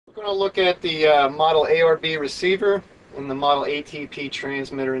We're going to look at the model ARB receiver and the model ATB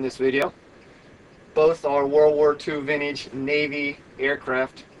transmitter in this video. Both are World War II vintage Navy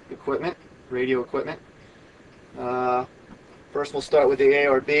aircraft equipment, radio equipment. First we'll start with the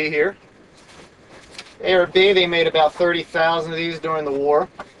ARB here. ARB, they made about 30,000 of these during the war.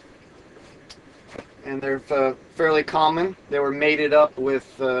 And they're fairly common. They were mated up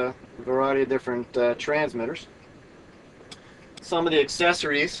with a variety of different transmitters. Some of the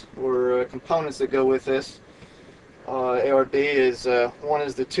accessories or components that go with this ARB is one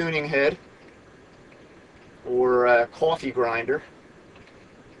is the tuning head or coffee grinder.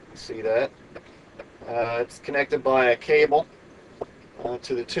 See that? It's connected by a cable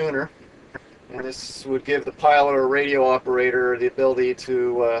to the tuner, and this would give the pilot or radio operator the ability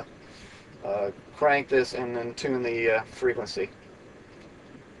to crank this and then tune the frequency.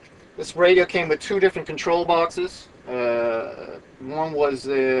 This radio came with two different control boxes. One was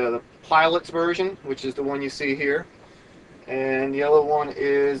the pilot's version, which is the one you see here, and the other one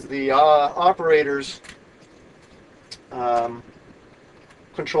is the operator's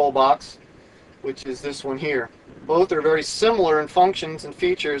control box, which is this one here. Both are very similar in functions and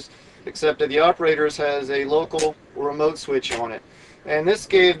features, except that the operator's has a local remote switch on it. And this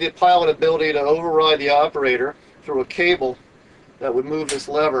gave the pilot ability to override the operator through a cable that would move this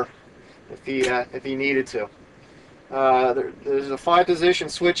lever if he needed to. There's a 5-position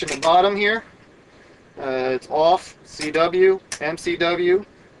switch in the bottom here. It's off, CW, MCW,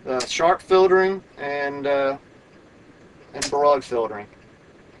 sharp filtering, and broad filtering.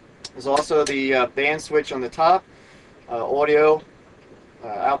 There's also the band switch on the top, audio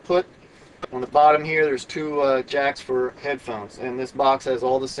output. On the bottom here, there's two jacks for headphones, and this box has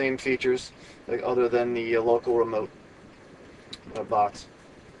all the same features other than the local remote box.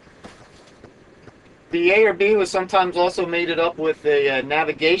 The ARB was sometimes also mated up with a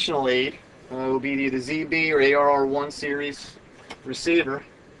navigational aid. It will be either ZB or ARR1 series receiver,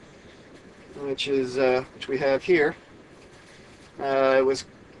 which we have here. It was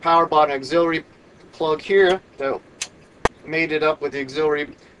powered by an auxiliary plug here that mated up with the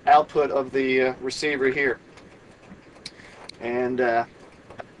auxiliary output of the receiver here. And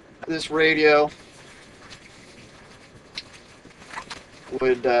this radio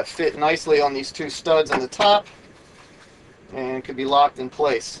would fit nicely on these two studs on the top and could be locked in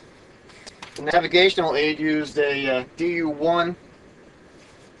place. The navigational aid used a DU1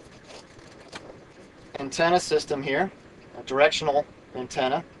 antenna system here, a directional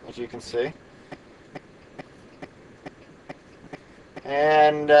antenna, as you can see.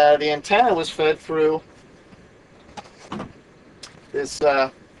 And the antenna was fed through this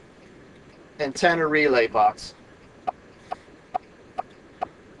antenna relay box.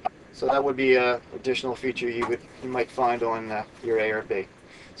 So that would be an additional feature you might find on your ARB.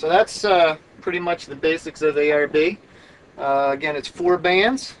 So that's pretty much the basics of the ARB. Again, it's 4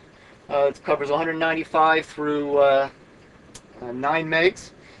 bands. It covers 195 through 9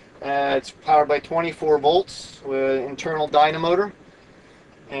 megs. It's powered by 24 volts with internal dynamotor.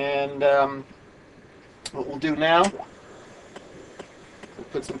 And what we'll do now, we'll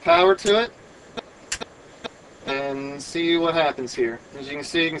put some power to it and see what happens here. As you can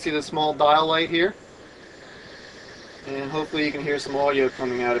see the small dial light here, and hopefully you can hear some audio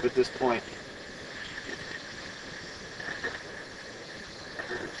coming out of it at this point.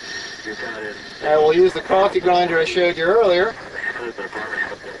 Now we'll use the coffee grinder I showed you earlier,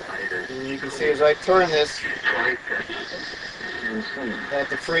 and you can see as I turn this that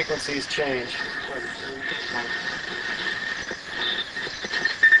the frequencies change.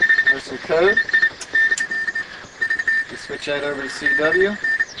 There's some code. You switch that over to CW.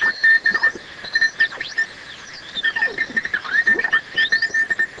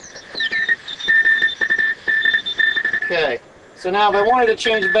 Okay, so now if I wanted to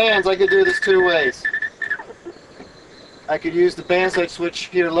change bands, I could do this 2 ways. I could use the band switch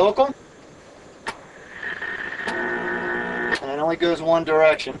here local, and it only goes one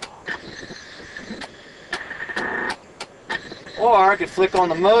direction. Or I could flick on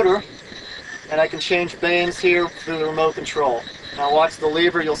the motor, and I can change bands here through the remote control. Now watch the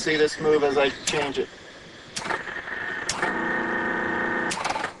lever, you'll see this move as I change it.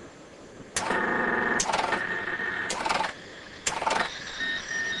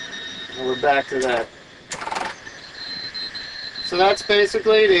 And we're back to that. So that's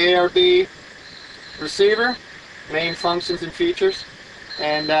basically the ARB receiver, main functions and features.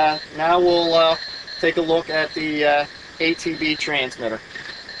 And now we'll take a look at the ATB transmitter.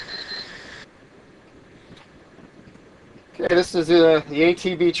 Okay, this is the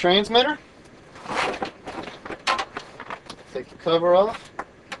ATB transmitter. Take the cover off.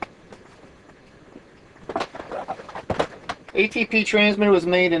 ATP transmitter was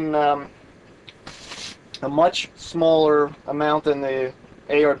made in a much smaller amount than the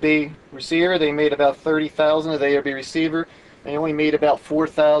ARB receiver. They made about 30,000 of the ARB receiver. They only made about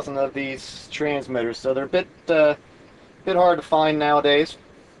 4,000 of these transmitters, so they're a bit hard to find nowadays.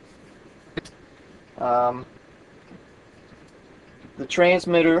 The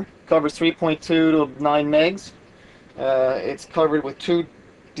transmitter covers 3.2 to 9 megs. It's covered with 2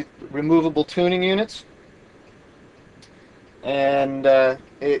 removable tuning units, and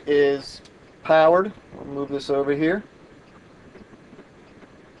it is powered, I'll move this over here,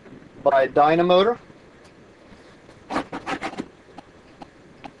 by a dynamotor.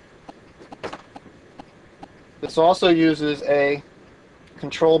 This also uses a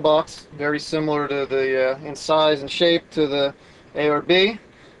control box very similar to the in size and shape to the ARB,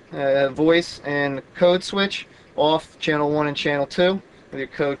 voice and code switch, off channel 1 and channel 2 with your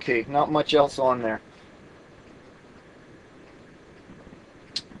code key. Not much else on there.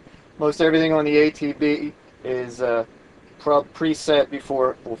 Most everything on the ATB is preset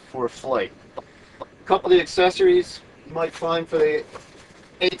before flight. A couple of the accessories you might find for the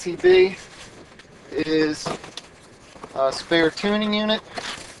ATB is a spare tuning unit.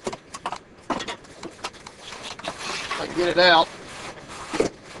 If I can get it out,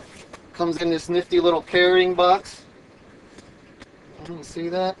 comes in this nifty little carrying box. You see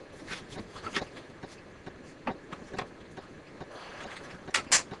that?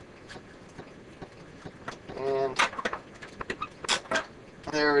 And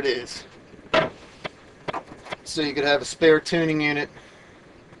there it is. So you could have a spare tuning unit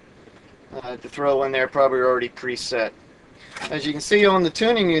to throw in there, probably already preset. As you can see on the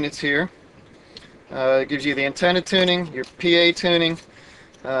tuning units here, it gives you the antenna tuning, your PA tuning,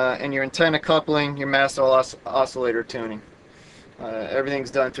 and your antenna coupling, your master oscillator tuning.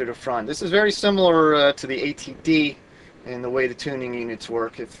 Everything's done through the front. This is very similar to the ATD in the way the tuning units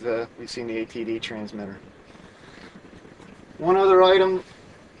work, if we've seen the ATD transmitter. One other item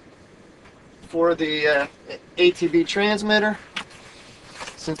for the ATB transmitter,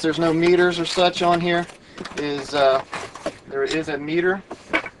 since there's no meters or such on here, is there is a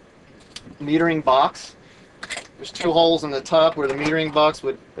metering box. There's 2 holes in the top where the metering box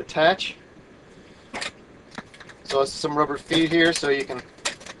would attach. So it's some rubber feet here so you can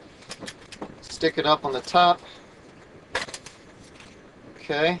stick it up on the top.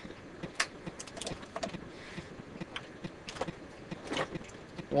 Okay.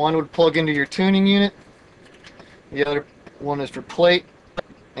 One would plug into your tuning unit. The other one is for plate,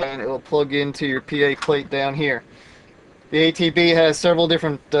 and it will plug into your PA plate down here. The ATB has several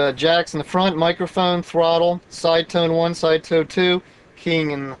different jacks in the front: microphone, throttle, side tone 1, side tone 2,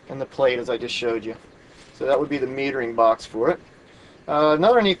 keying in the plate as I just showed you. So that would be the metering box for it.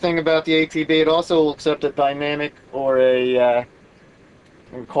 Another neat thing about the ATB, it also will accept a dynamic or a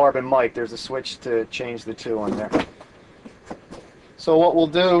carbon mic. There's a switch to change the 2 on there. So what we'll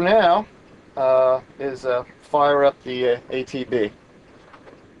do now is fire up the ATB.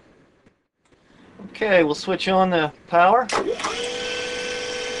 Okay, we'll switch on the power.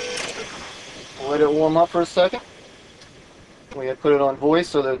 We'll let it warm up for a second. We have put it on voice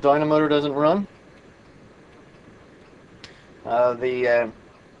so the dynamotor doesn't run. The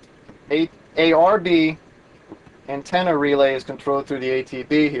ARB antenna relay is controlled through the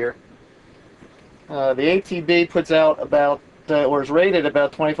ATB here. The ATB puts out about, or is rated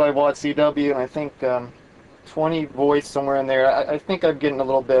about 25 watt CW, and I think 20 voice, somewhere in there. I think I'm getting a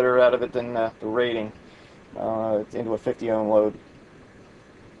little better out of it than the rating. It's into a 50 ohm load.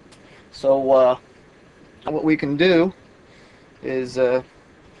 So what we can do is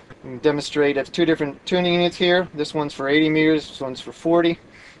demonstrate. It's 2 different tuning units here. This one's for 80 meters, this one's for 40,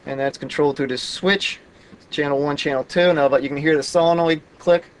 and that's controlled through this switch, channel 1, channel 2. Now, but you can hear the solenoid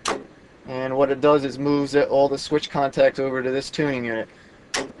click, and what it does is moves all the switch contacts over to this tuning unit,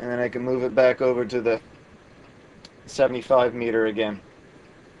 and then I can move it back over to the 75 meter again.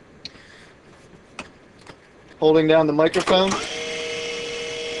 Holding down the microphone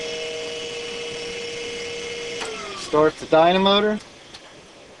starts the dynamotor.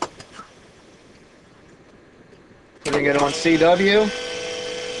 Putting it on CW,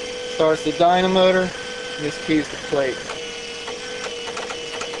 starts the dynamotor, and this keys the plate.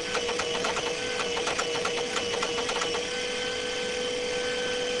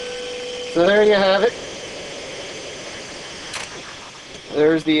 So there you have it.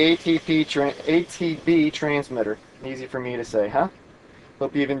 There's the ATB transmitter. Easy for me to say, huh?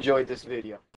 Hope you've enjoyed this video.